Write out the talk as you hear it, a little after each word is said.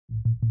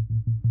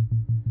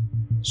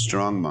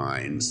Strong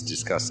minds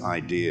discuss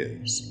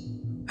ideas.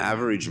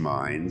 Average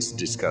minds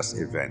discuss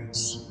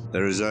events.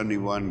 There is only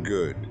one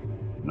good,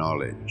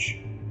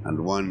 knowledge,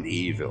 and one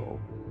evil,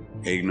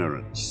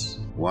 ignorance.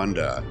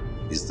 Wonder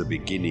is the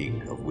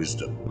beginning of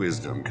wisdom.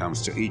 Wisdom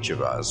comes to each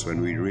of us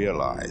when we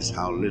realize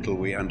how little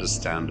we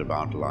understand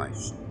about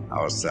life,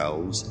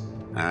 ourselves,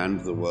 and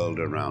the world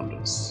around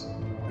us.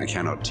 I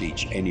cannot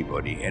teach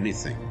anybody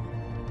anything.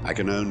 I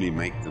can only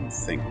make them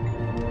think.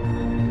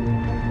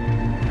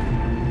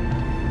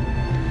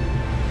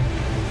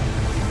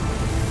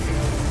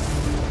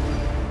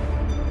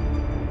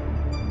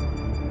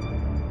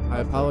 I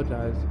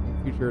apologize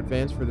in future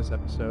advance for this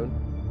episode,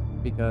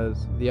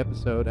 because the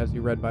episode, as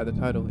you read by the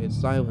title, is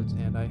silent,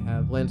 and I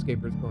have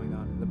landscapers going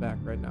on in the back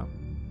right now.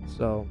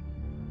 So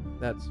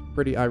that's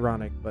pretty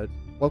ironic, but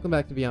welcome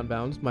back to Beyond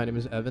Bounds. My name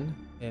is Evan,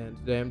 and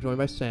today I'm joined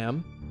by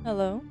Sam.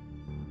 Hello.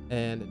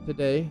 And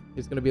today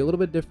is going to be a little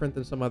bit different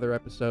than some other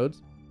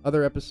episodes.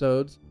 Other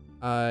episodes,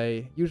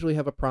 I usually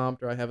have a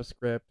prompt, or I have a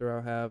script, or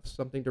I'll have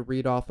something to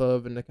read off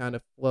of and to kind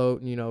of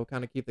float and,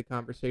 kind of keep the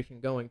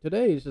conversation going.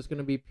 Today is just going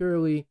to be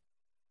purely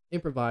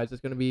improvised. It's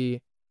going to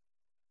be,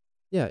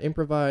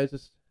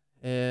 improvised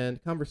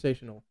and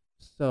conversational.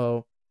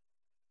 So,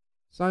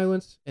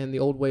 silence and the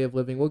old way of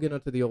living. We'll get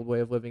into the old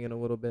way of living in a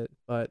little bit.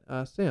 But,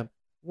 Sam,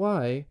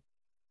 why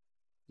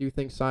do you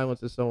think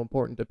silence is so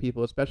important to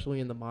people,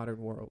 especially in the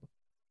modern world?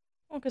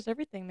 Well, because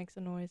everything makes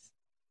a noise.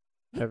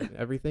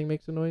 Everything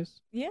makes a noise?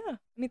 Yeah. I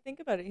mean,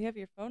 think about it. You have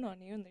your phone on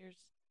you, and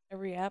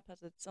every app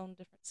has its own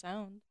different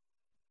sound.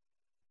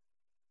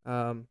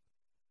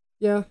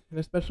 Yeah, and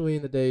especially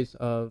in the days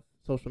of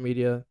social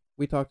media.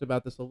 We talked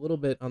about this a little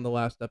bit on the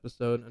last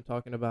episode and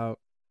talking about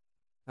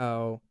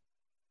how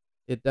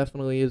it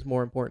definitely is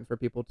more important for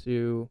people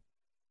to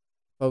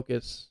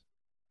focus,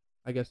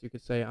 I guess you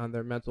could say, on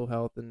their mental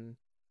health and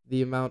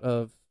the amount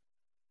of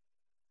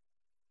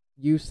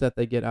use that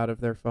they get out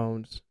of their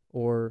phones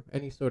or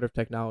any sort of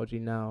technology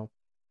now.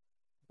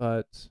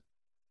 But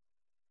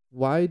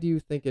why do you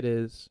think it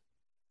is?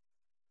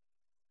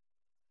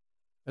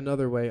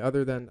 Another way,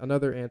 other than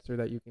another answer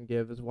that you can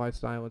give, is why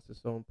silence is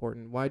so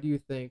important. Why do you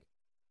think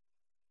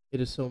it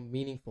is so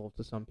meaningful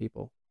to some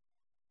people?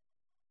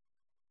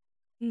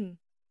 I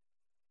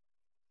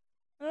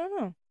don't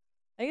know.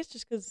 I guess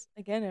just because,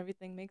 again,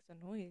 everything makes a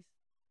noise.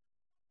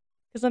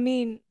 Because, I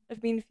mean,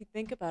 if you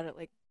think about it,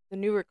 like, the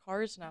newer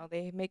cars now,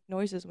 they make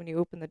noises when you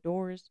open the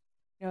doors.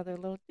 They're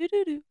little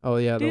doo-doo-doo, Oh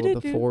yeah, the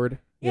doo-doo-doo. Ford.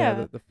 Yeah,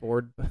 Yeah. the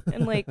Ford.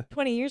 And, like,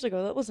 20 years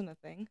ago, that wasn't a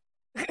thing.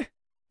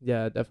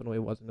 Yeah, it definitely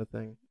wasn't a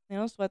thing.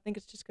 So I think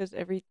it's just because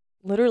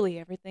literally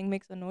everything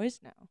makes a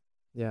noise now.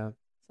 Yeah.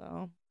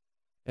 So.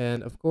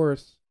 And, of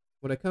course,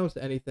 when it comes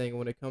to anything,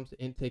 when it comes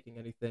to intaking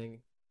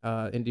anything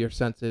into your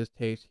senses,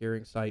 taste,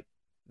 hearing, sight,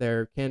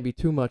 there can be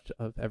too much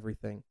of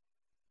everything.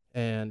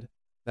 And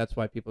that's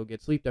why people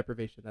get sleep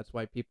deprivation. That's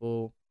why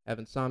people have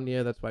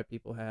insomnia. That's why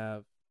people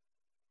have,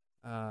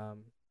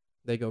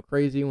 they go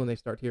crazy when they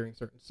start hearing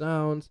certain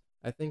sounds.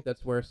 I think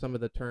that's where some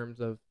of the terms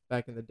of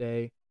back in the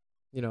day,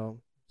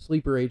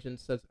 sleeper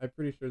agents, I'm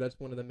pretty sure that's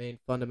one of the main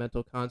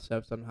fundamental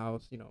concepts on how,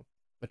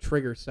 a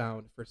trigger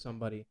sound for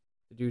somebody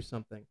to do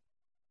something.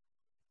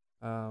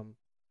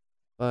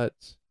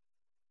 But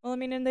Well, I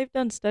mean, and they've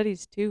done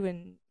studies too,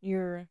 and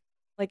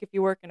if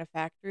you work in a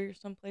factory or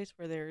someplace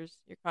where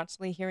you're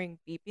constantly hearing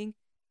beeping,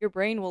 your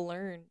brain will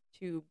learn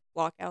to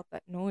block out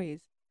that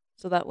noise,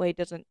 so that way it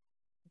doesn't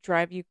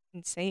drive you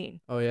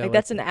insane. oh yeah, Like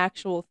that's an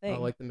actual thing.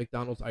 like the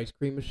McDonald's ice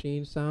cream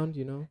machine sound,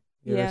 You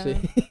Yeah. ever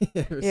see? You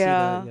ever see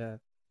Yeah. that?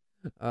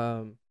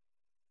 Yeah.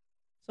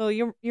 So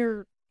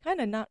you're kind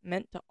of not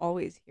meant to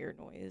always hear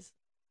noise.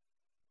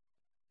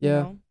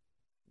 Yeah.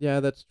 Yeah,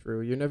 that's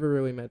true. You're never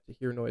really meant to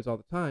hear noise all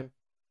the time,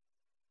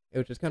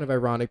 which is kind of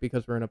ironic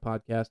because we're in a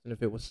podcast, and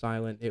if it was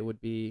silent, it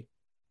would be.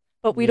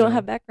 But we don't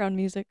have background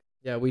music.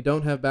 Yeah, we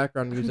don't have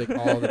background music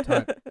all the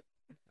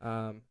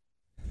time.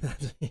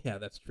 Yeah,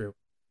 that's true.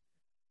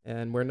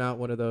 And we're not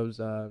one of those,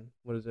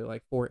 what is it,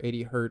 like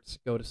 480 hertz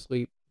go to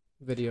sleep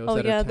videos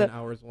that are 10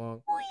 hours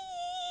long.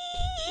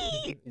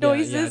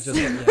 Noises.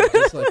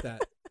 Just like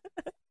that.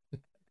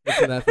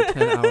 Listen to that for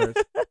 10 hours.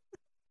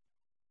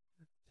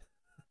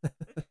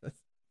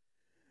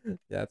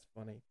 Yeah, it's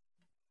funny.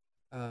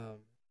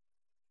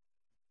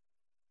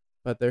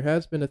 But there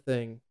has been a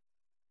thing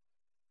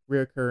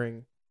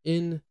reoccurring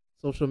in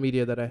social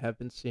media that I have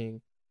been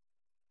seeing,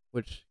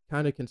 which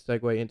kind of can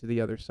segue into the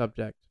other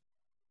subject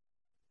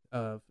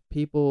of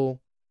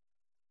people,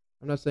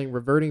 I'm not saying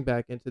reverting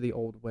back into the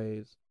old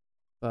ways,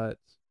 but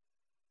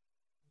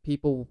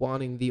people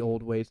wanting the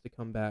old ways to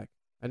come back.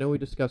 I know we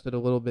discussed it a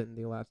little bit in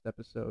the last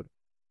episode,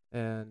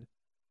 and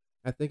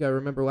I think I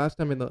remember last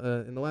time in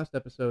the last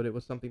episode it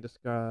was something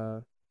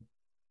how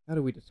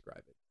do we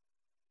describe it?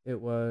 It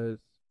was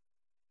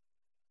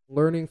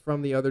learning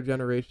from the other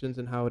generations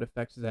and how it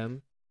affects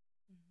them.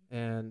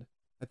 And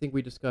I think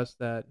we discussed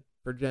that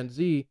for Gen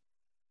Z,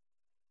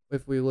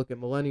 if we look at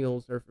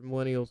millennials, or if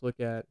millennials look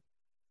at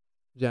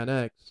Gen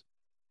X,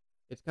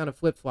 it's kind of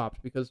flip-flops,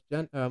 because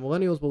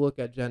millennials will look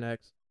at Gen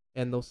X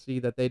and they'll see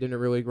that they didn't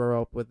really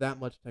grow up with that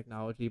much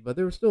technology, but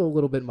they were still a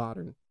little bit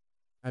modern.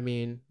 I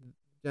mean,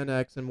 Gen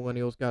X and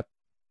millennials got,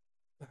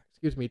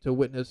 excuse me, to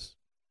witness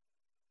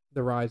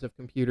the rise of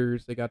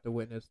computers. They got to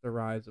witness the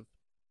rise of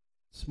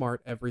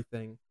smart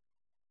everything.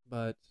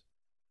 But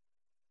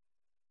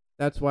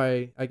that's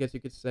why I guess you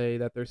could say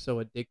that they're so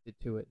addicted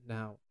to it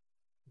now.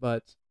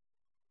 But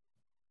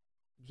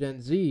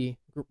Gen Z,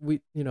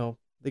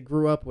 they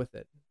grew up with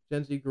it.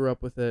 Gen Z grew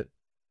up with it,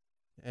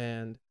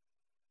 and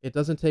it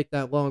doesn't take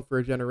that long for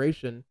a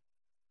generation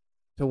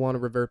to want to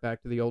revert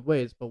back to the old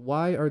ways. But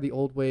why are the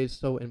old ways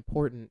so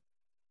important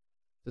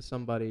to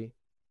somebody,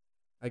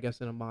 I guess,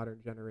 in a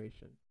modern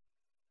generation?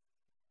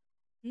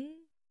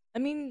 I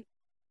mean,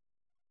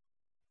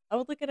 I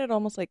would look at it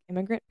almost like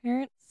immigrant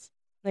parents.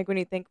 Like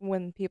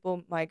when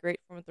people migrate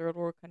from a third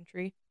world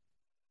country,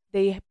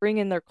 they bring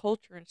in their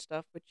culture and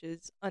stuff, which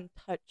is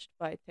untouched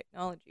by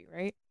technology,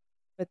 right?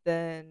 But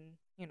then,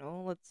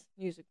 let's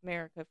use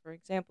America for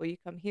example. You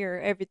come here,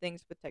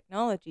 everything's with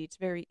technology. It's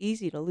very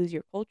easy to lose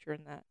your culture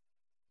in that.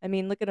 I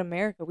mean, look at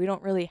America. We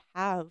don't really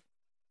have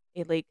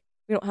a we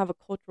don't have a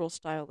cultural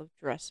style of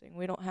dressing.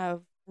 We don't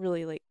have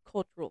really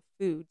cultural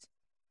foods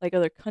like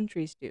other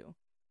countries do.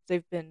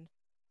 They've been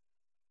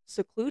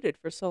secluded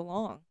for so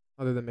long.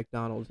 Other than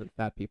McDonald's and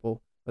fat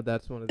people, but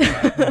that's one of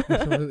the.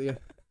 That's one of the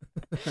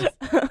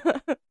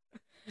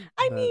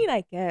I but, mean,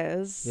 I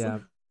guess. yeah.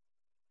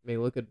 I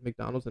mean, look at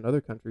McDonald's in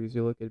other countries.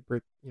 You look at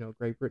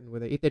Great Britain, where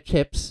they eat their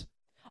chips.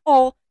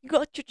 Oh, you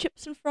got your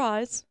chips and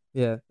fries.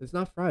 Yeah, it's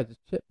not fries, it's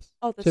chips.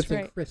 Oh, that's chips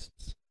right. and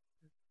crisps.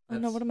 Oh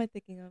no, what am I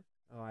thinking of?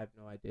 Oh, I have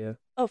no idea.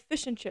 Oh,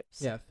 fish and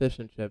chips. Yeah, fish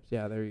and chips.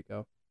 Yeah, there you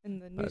go. In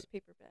the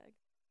newspaper bag.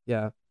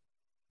 Yeah,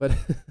 but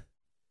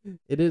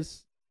it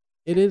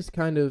is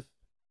kind of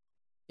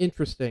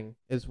interesting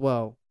as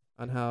well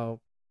on how,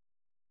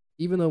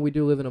 even though we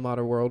do live in a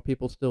modern world,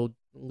 people still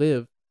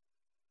live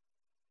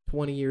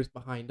 20 years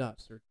behind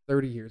us or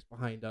 30 years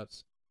behind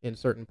us in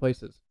certain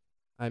places.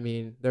 I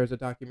mean, there's a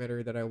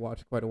documentary that I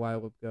watched quite a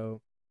while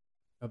ago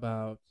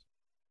about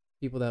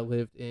people that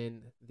lived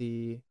in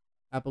the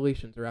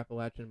Appalachians or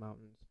Appalachian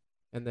Mountains,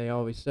 and they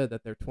always said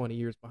that they're 20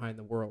 years behind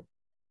the world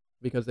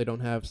because they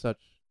don't have such,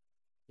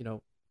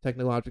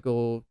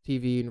 technological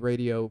TV and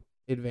radio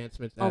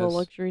advancements all the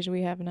luxuries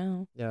we have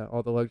now. Yeah,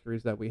 all the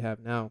luxuries that we have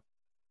now.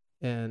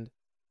 And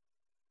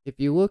if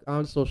you look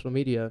on social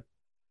media,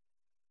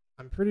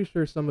 I'm pretty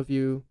sure some of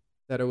you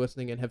that are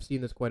listening and have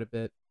seen this quite a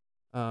bit,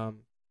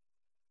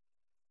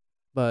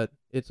 but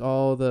it's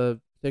all the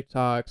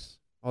TikToks,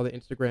 all the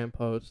Instagram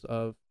posts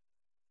of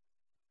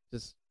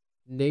just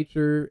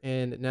nature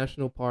and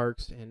national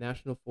parks and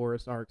national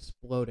forests are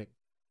exploding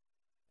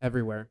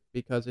everywhere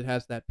because it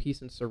has that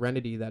peace and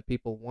serenity that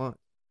people want,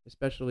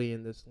 especially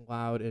in this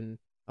loud and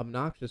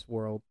obnoxious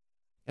world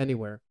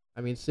anywhere.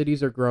 I mean,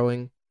 cities are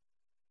growing.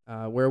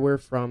 Where we're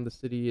from, the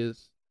city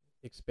is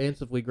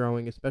expansively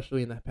growing,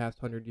 especially in the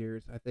past 100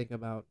 years. I think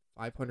about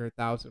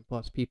 500,000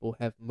 plus people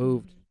have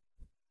moved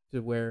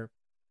to where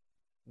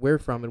we're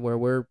from and where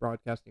we're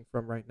broadcasting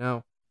from right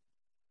now.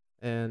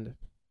 And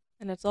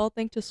it's all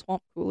thanks to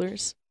swamp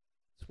coolers.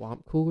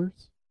 Swamp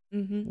coolers?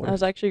 Mm-hmm. I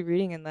was actually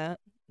reading in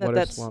that. What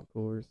are swamp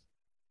coolers?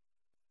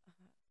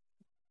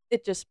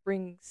 It just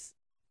brings...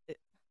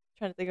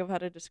 trying to think of how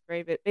to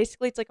describe it.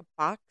 Basically, it's like a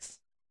box,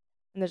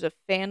 and there's a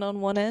fan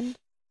on one end,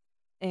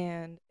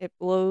 and it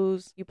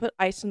blows. You put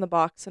ice in the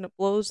box, and it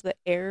blows the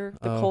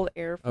cold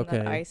air from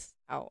that ice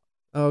out.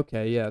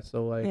 Okay, yeah.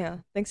 So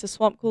thanks to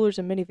swamp coolers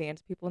and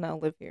minivans, people now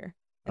live here,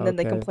 and then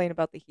they complain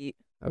about the heat.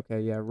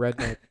 Okay, yeah,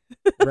 redneck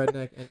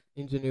and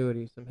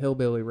ingenuity, some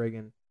hillbilly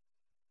rigging.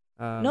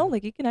 No,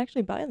 you can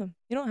actually buy them.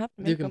 You don't have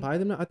to make them. You can buy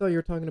them now? I thought you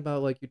were talking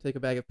about you take a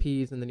bag of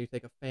peas and then you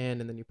take a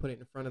fan and then you put it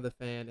in front of the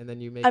fan and then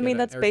you make. I mean,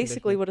 that's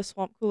basically what a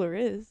swamp cooler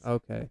is.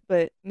 Okay.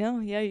 But no,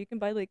 yeah, you can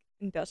buy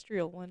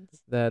industrial ones.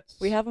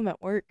 We have them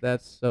at work.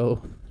 That's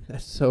so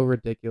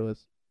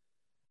ridiculous.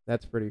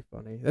 That's pretty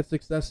funny. That's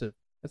excessive.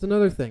 That's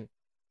another thing.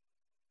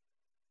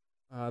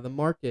 The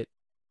market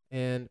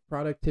and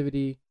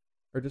productivity,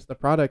 or just the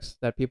products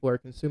that people are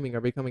consuming,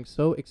 are becoming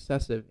so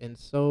excessive and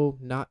so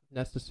not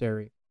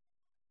necessary.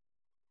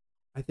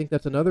 I think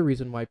that's another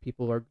reason why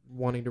people are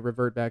wanting to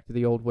revert back to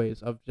the old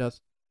ways of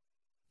just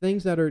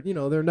things that are,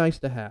 they're nice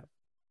to have.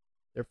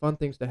 They're fun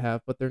things to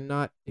have, but they're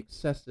not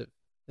excessive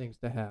things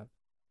to have.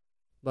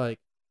 Like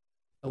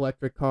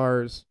electric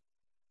cars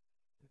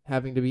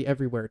having to be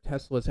everywhere.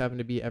 Teslas having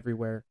to be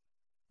everywhere.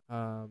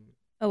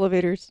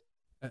 Elevators.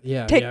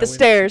 Take the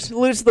stairs.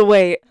 Lose the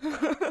weight.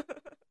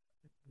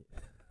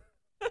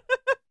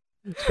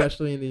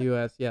 Especially in the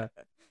U.S., yeah.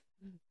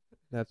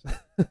 That's...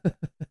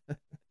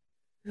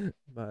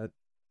 But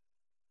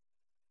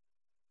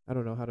I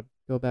don't know how to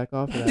go back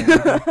off of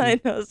that.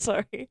 I know,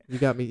 sorry. You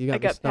got me. I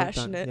got stumped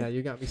passionate. Yeah,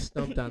 you got me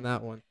stumped on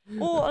that one.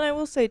 Well, and I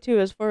will say too,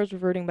 as far as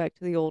reverting back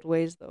to the old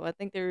ways, though, I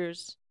think you're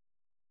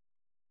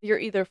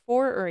either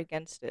for or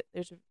against it.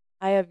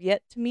 I have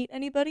yet to meet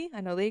anybody. I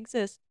know they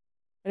exist,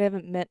 but I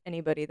haven't met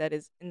anybody that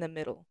is in the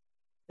middle.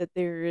 That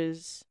there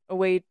is a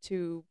way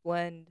to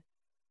blend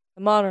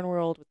the modern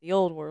world with the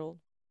old world.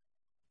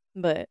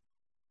 But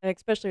And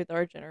especially with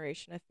our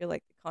generation, I feel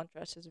like the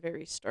contrast is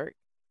very stark.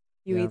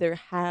 You Yeah. either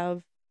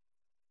have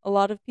a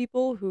lot of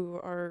people who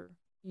are,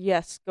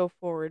 yes, go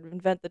forward,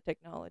 invent the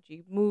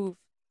technology, move,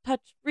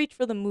 touch, reach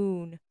for the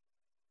moon.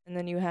 And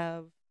then you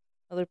have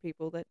other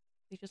people that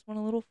they just want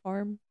a little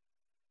farm.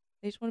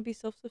 They just want to be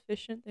self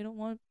sufficient. They don't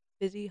want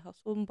busy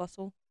hustle and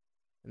bustle.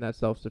 And that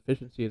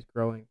self-sufficiency is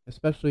growing,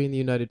 especially in the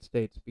United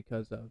States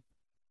because of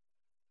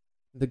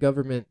the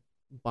government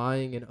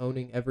buying and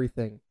owning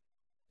everything,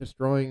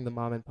 destroying the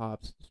mom and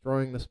pops,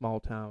 destroying the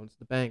small towns,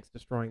 the banks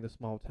destroying the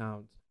small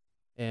towns.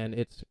 And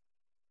it's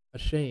a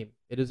shame.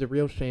 It is a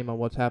real shame on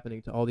what's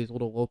happening to all these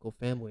little local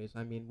families.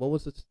 I mean, what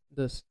was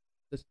this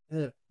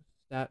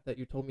stat that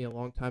you told me a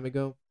long time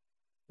ago?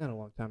 Not a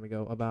long time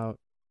ago, about,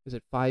 is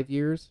it 5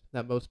 years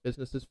that most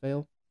businesses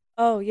fail?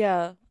 Oh,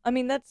 yeah. I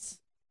mean, that's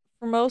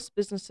for most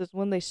businesses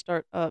when they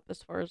start up,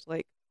 as far as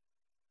like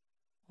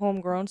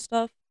homegrown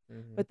stuff.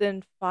 Hmm.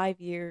 Within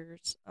 5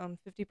 years,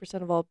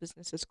 50% of all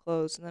businesses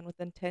close, and then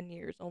within 10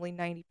 years, only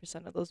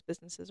 90% of those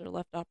businesses are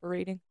left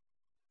operating.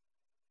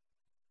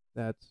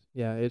 That's,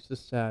 yeah, it's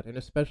just sad. And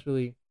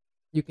especially,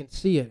 you can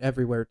see it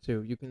everywhere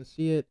too. You can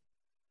see it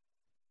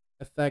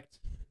affect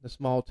the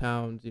small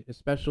towns,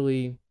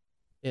 especially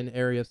in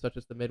areas such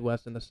as the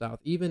Midwest and the South,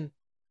 even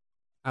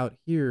out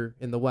here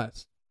in the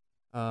West.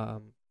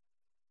 Um,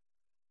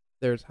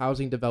 there's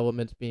housing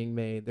developments being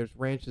made, there's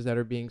ranches that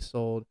are being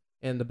sold,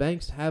 and the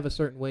banks have a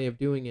certain way of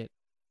doing it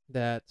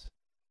that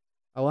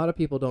a lot of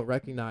people don't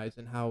recognize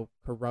and how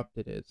corrupt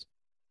it is.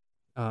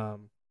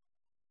 Um,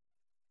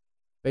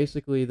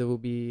 Basically, there will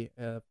be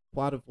a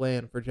plot of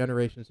land for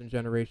generations and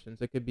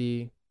generations. It could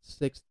be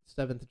sixth,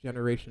 seventh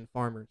generation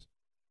farmers.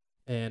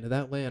 And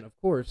that land, of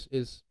course,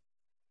 is,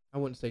 I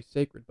wouldn't say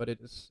sacred, but it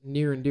is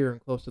near and dear and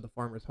close to the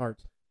farmers'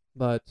 hearts.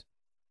 But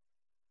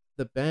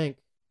the bank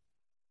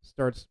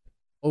starts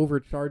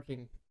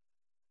overcharging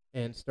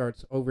and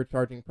starts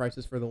overcharging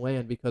prices for the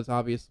land because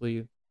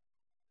obviously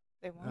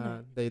They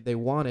want it. they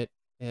want it,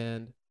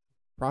 and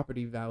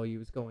property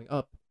value is going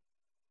up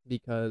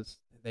because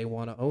they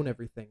want to own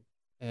everything,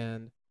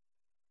 and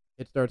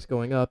it starts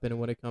going up. And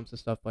when it comes to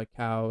stuff like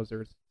cows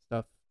or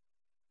stuff,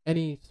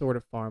 any sort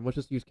of farm, let's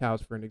just use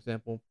cows for an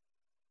example.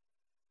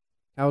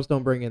 Cows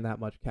don't bring in that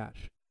much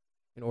cash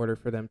in order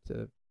for them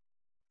to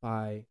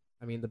buy.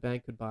 I mean, the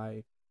bank could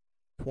buy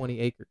 20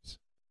 acres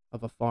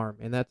of a farm,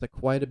 and that's a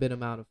quite a bit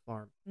amount of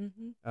farm.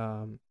 Mm-hmm.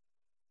 Um,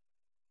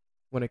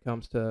 when it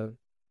comes to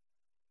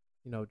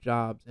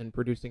jobs and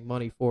producing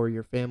money for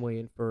your family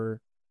and for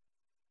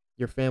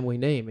your family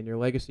name and your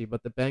legacy.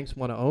 But the banks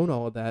want to own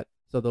all of that,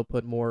 so they'll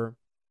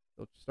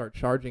start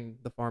charging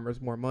the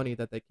farmers more money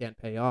that they can't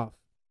pay off.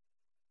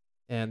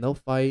 And they'll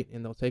fight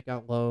and they'll take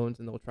out loans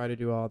and they'll try to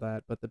do all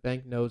that. But the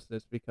bank knows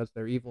this because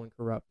they're evil and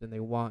corrupt and they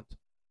want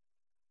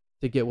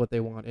to get what they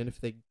want. And if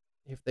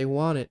they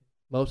want it,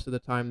 most of the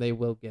time they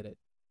will get it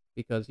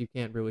because you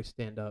can't really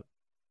stand up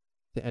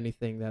to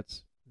anything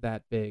that's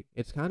that big.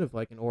 It's kind of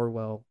like an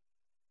Orwell,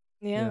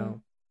 you Yeah,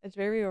 know, it's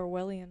very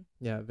Orwellian.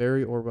 yeah,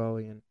 very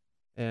Orwellian.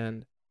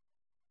 And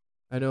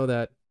I know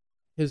that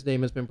his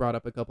name has been brought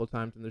up a couple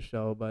times in the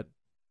show, but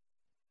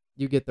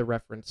you get the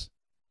reference.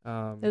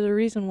 There's a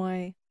reason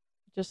why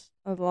just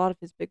a lot of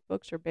his big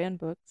books are banned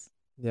books.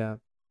 Yeah,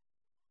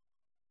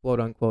 quote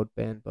unquote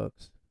banned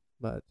books,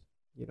 but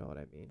you know what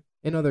I mean.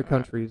 In other Uh,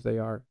 countries, they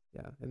are.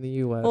 Yeah, in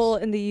the well,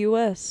 U.S., in the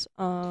U.S.,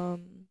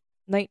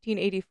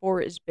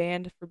 1984 is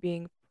banned for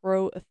being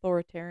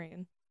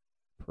pro-authoritarian.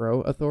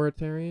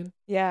 pro-authoritarian.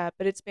 Yeah,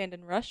 but it's banned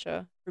in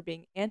Russia for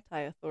being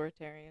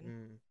anti-authoritarian.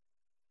 Mm,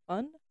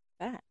 Fun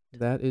fact.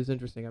 that is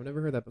interesting. I've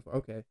never heard that before.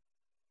 Okay,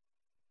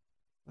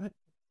 what?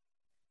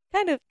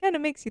 Kind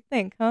of makes you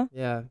think, huh?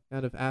 Yeah,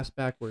 kind of ass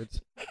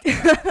backwards, You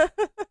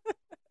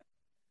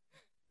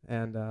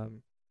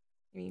and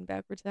mean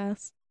backwards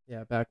ass?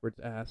 yeah, backwards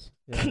ass.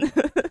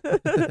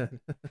 Yeah.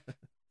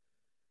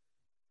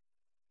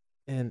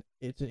 And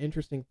it's an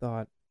interesting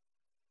thought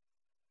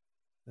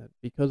that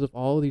because of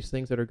all of these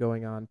things that are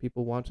going on,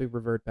 people want to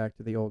revert back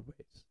to the old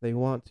ways. They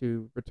want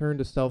to return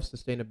to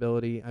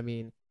self-sustainability. I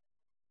mean,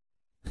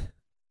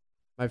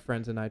 my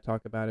friends and I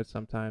talk about it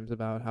sometimes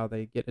about how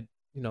they get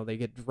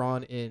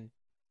drawn in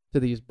to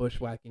these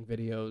bushwhacking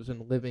videos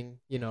and living,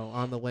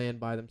 on the land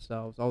by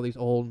themselves. All these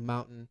old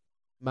mountain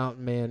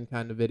man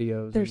kind of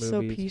videos They're and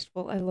so movies.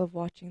 peaceful. I love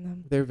watching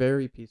them. They're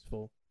very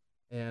peaceful,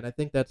 and I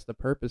think that's the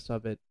purpose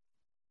of it.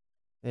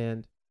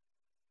 And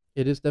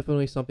it is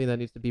definitely something that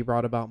needs to be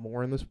brought about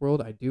more in this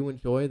world. I do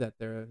enjoy that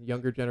the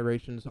younger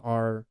generations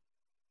are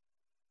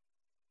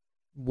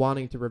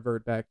wanting to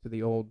revert back to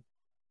the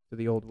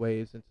old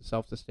ways and to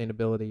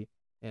self-sustainability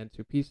and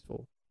to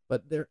peaceful.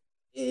 But there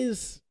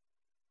is,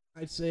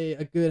 I'd say,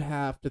 a good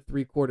half to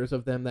three-quarters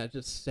of them that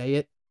just say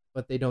it,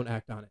 but they don't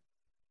act on it.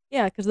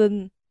 Yeah, because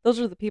then those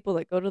are the people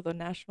that go to the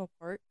national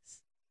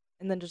parks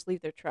and then just leave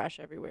their trash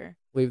everywhere.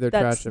 Leave their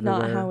That's trash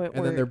not everywhere, how it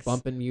and then they're works.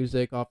 bumping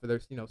music off of their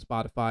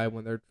Spotify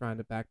when they're trying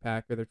to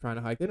backpack or they're trying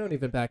to hike. They don't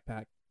even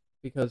backpack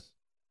because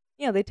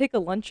Yeah, they take a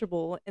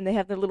Lunchable and they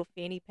have their little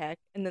fanny pack,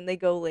 and then they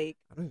go like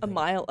I don't even a think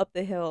mile up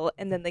the hill,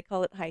 and then they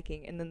call it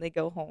hiking, and then they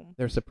go home.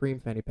 they're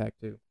Supreme fanny pack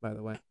too, by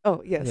the way.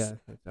 Oh, yes. Yeah,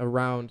 it's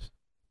around,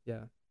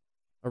 yeah,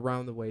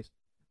 around the waist,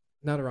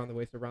 not around the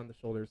waist, around the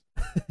shoulders,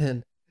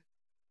 and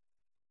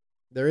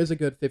there is a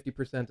good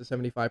 50% to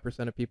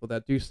 75% of people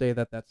that do say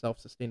that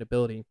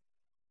self-sustainability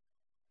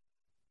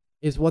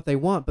is what they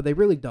want, but they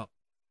really don't.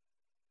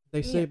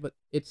 They say, Yeah. but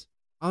it's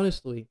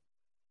honestly,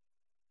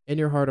 in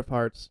your heart of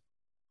hearts,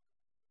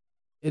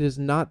 it is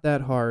not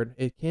that hard.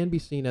 It can be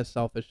seen as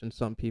selfish in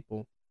some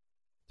people,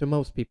 to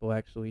most people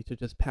actually, to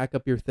just pack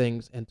up your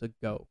things and to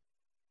go.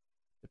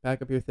 To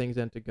pack up your things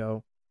and to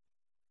go.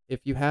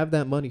 If you have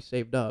that money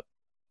saved up,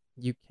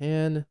 you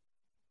can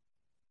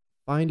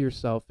find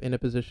yourself in a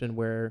position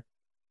where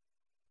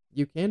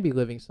you can be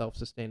living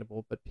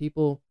self-sustainable, but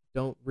people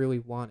don't really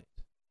want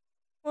it.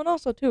 Well, and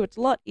also, too, it's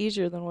a lot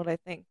easier than what I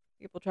think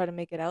people try to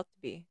make it out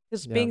to be.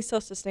 Because Yeah. being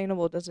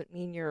self-sustainable doesn't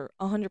mean you're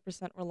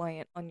 100%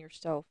 reliant on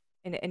yourself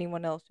and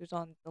anyone else who's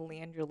on the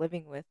land you're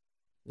living with.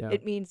 Yeah.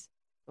 It means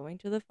going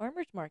to the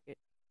farmer's market,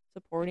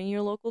 supporting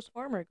your local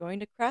farmer, going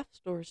to craft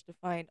stores to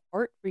find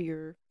art for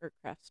your, or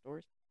craft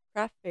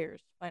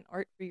fairs to find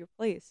art for your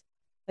place.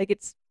 Like,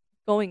 it's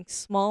going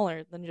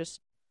smaller than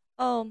just,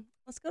 oh,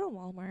 let's go to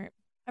Walmart.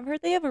 I've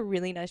heard they have a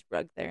really nice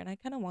rug there, and I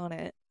kind of want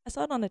it. I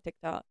saw it on a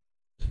TikTok.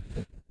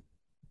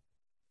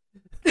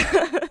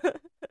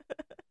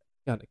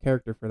 Got a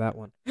character for that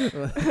one.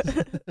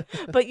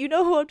 But you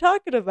know who I'm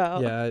talking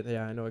about.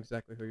 Yeah, I know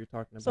exactly who you're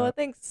talking about. So I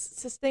think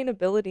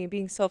sustainability and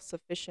being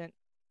self-sufficient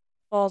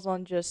falls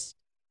on just,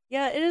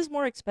 yeah, it is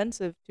more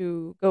expensive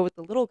to go with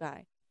the little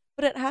guy,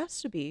 but it has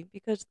to be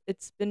because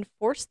it's been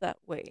forced that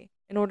way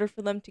in order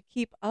for them to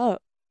keep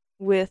up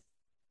with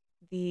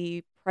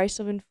the price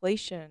of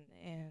inflation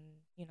and,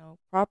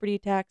 property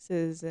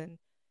taxes. And,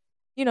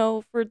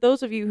 for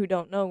those of you who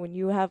don't know, when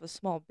you have a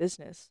small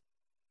business,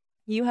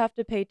 you have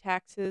to pay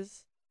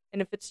taxes.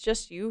 And if it's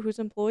just you who's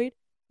employed,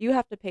 you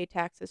have to pay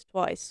taxes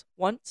twice.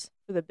 Once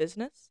for the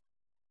business,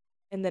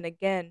 and then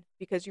again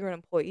because you're an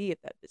employee of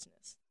that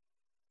business.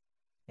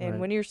 And Right.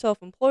 when you're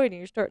self-employed and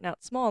you're starting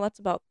out small, that's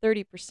about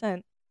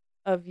 30%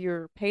 of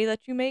your pay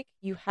that you make.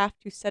 You have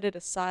to set it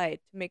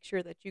aside to make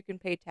sure that you can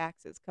pay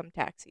taxes come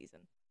tax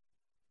season.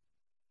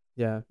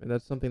 Yeah, and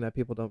that's something that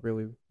people don't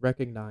really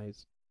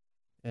recognize.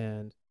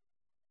 And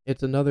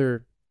it's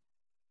another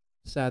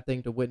sad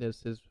thing to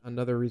witness, is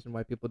another reason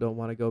why people don't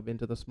want to go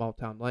into the small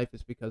town life,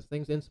 is because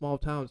things in small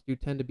towns do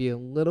tend to be a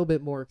little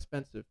bit more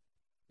expensive.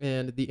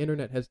 And the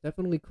internet has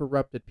definitely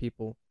corrupted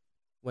people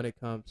when it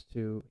comes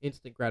to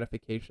instant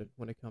gratification,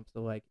 when it comes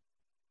to like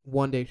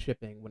 1-day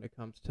shipping, when it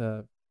comes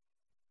to,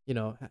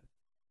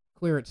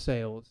 clearance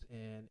sales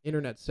and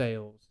internet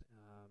sales.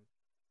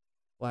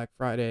 Black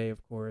Friday, of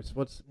course.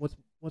 What's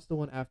the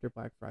one after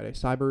Black Friday?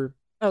 Cyber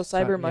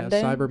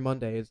Monday. Yeah, Cyber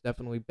Monday is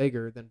definitely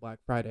bigger than Black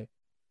Friday.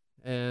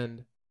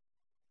 And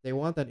they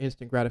want that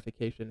instant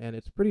gratification, and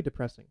it's pretty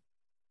depressing.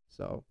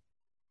 So,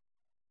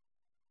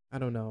 I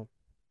don't know.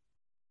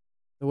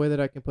 The way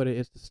that I can put it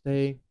is to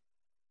stay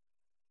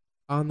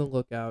on the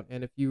lookout,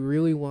 and if you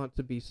really want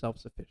to be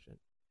self-sufficient,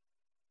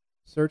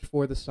 search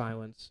for the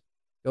silence.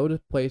 Go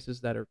to places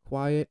that are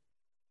quiet.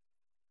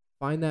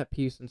 Find that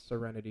peace and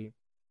serenity,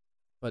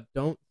 but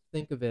don't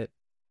think of it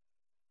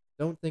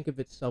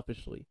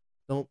selfishly.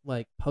 Don't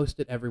post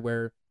it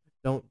everywhere.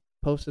 Don't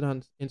post it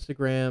on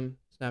Instagram,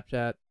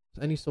 Snapchat,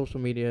 any social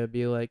media.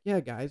 Be like, yeah,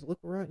 guys, look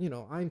around.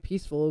 I'm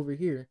peaceful over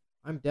here.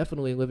 I'm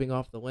definitely living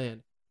off the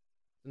land.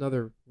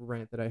 Another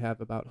rant that I have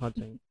about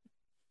hunting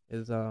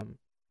is I'm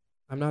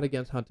not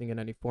against hunting in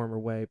any form or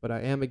way, but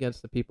I am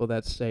against the people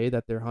that say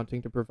that they're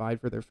hunting to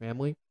provide for their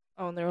family.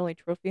 Oh, and they're only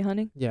trophy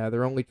hunting? Yeah,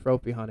 they're only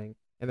trophy hunting.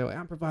 And they're like,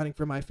 I'm providing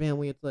for my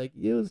family. It's like,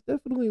 it's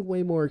definitely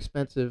way more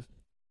expensive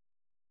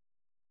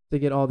to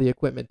get all the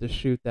equipment to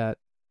shoot that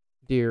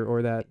deer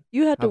or that.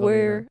 You had to javelina.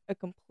 wear a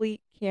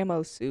complete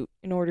camo suit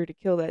in order to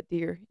kill that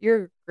deer.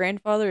 Your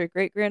grandfather or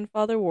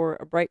great-grandfather wore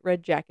a bright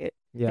red jacket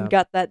Yeah, and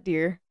got that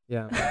deer.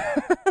 yeah.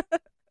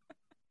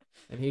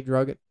 And he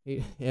dragged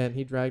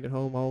it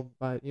home all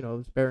by,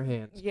 his bare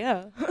hands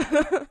Yeah.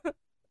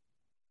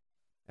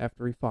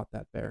 after he fought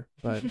that bear.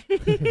 But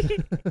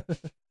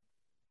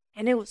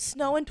And it was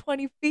snowing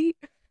 20 feet.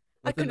 I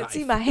With a couldn't see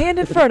knife. my hand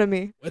in front of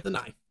me. with a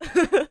knife.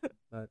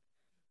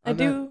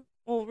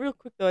 Well, real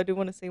quick though, I do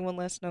want to say one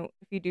last note.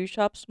 If you do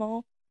shop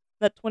small,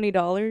 that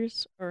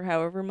 $20 or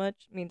however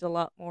much means a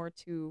lot more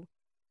to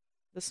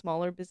the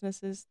smaller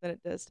businesses than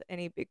it does to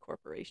any big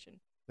corporation.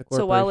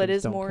 So while it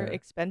is more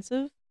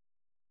expensive,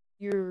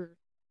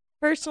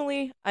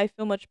 I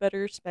feel much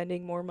better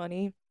spending more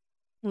money,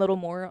 a little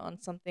more on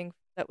something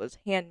that was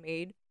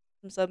handmade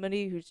from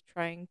somebody who's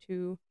trying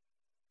to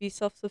be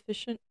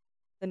self-sufficient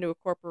than to a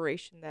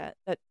corporation that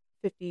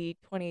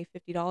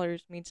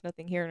 $50 means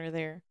nothing here nor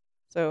there.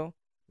 So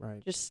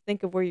right. just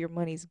think of where your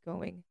money's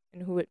going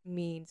and who it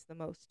means the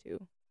most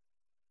to.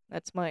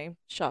 That's my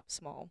shop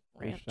small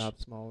Your rant. shop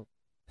small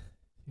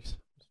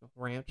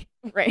ranch.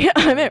 Right.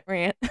 I meant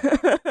rant.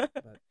 I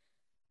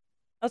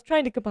was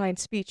trying to combine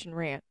speech and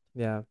rant.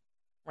 Yeah.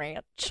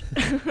 ranch.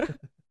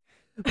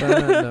 But on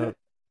that note,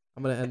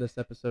 I'm going to end this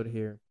episode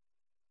here.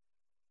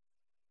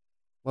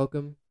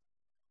 Welcome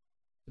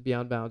to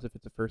Beyond Bounds if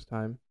it's a first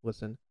time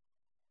listen.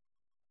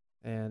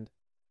 And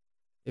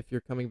if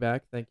you're coming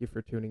back, thank you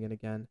for tuning in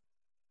again.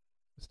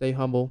 Stay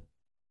humble.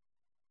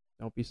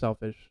 Don't be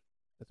selfish.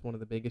 That's one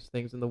of the biggest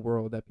things in the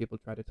world that people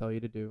try to tell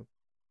you to do,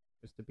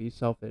 is to be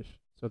selfish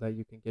so that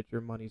you can get your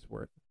money's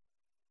worth.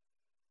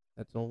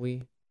 That's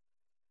only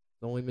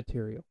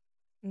material.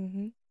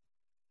 Mm-hmm.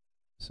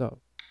 So,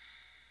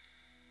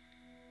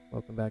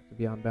 welcome back to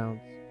Beyond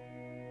Bounds.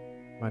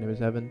 My name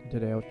is Evan, and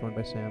today I was joined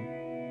by Sam.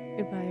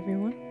 Goodbye,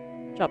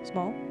 everyone. Shop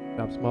small.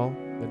 Shop small.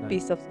 Good night. Be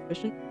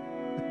self-sufficient.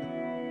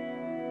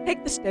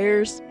 Take the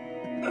stairs.